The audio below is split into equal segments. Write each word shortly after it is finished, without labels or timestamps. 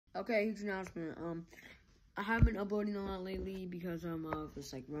Okay, huge announcement. I haven't been uploading a lot lately because of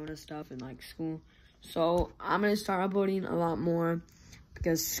this like Rona stuff and like school. So I'm gonna start uploading a lot more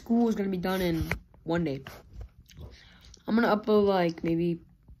because school is gonna be done in 1 day. I'm gonna upload like maybe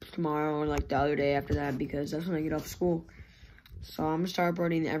tomorrow or like the other day after that because that's when I get off school. So I'm gonna start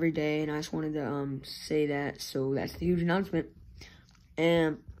uploading every day, and I just wanted to say that. So that's the huge announcement.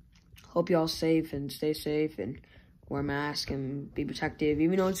 And hope y'all safe and stay safe and wear a mask and be protective.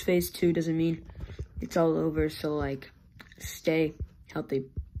 Even though it's phase 2 doesn't mean it's all over. So like stay healthy.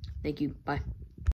 Thank you. Bye.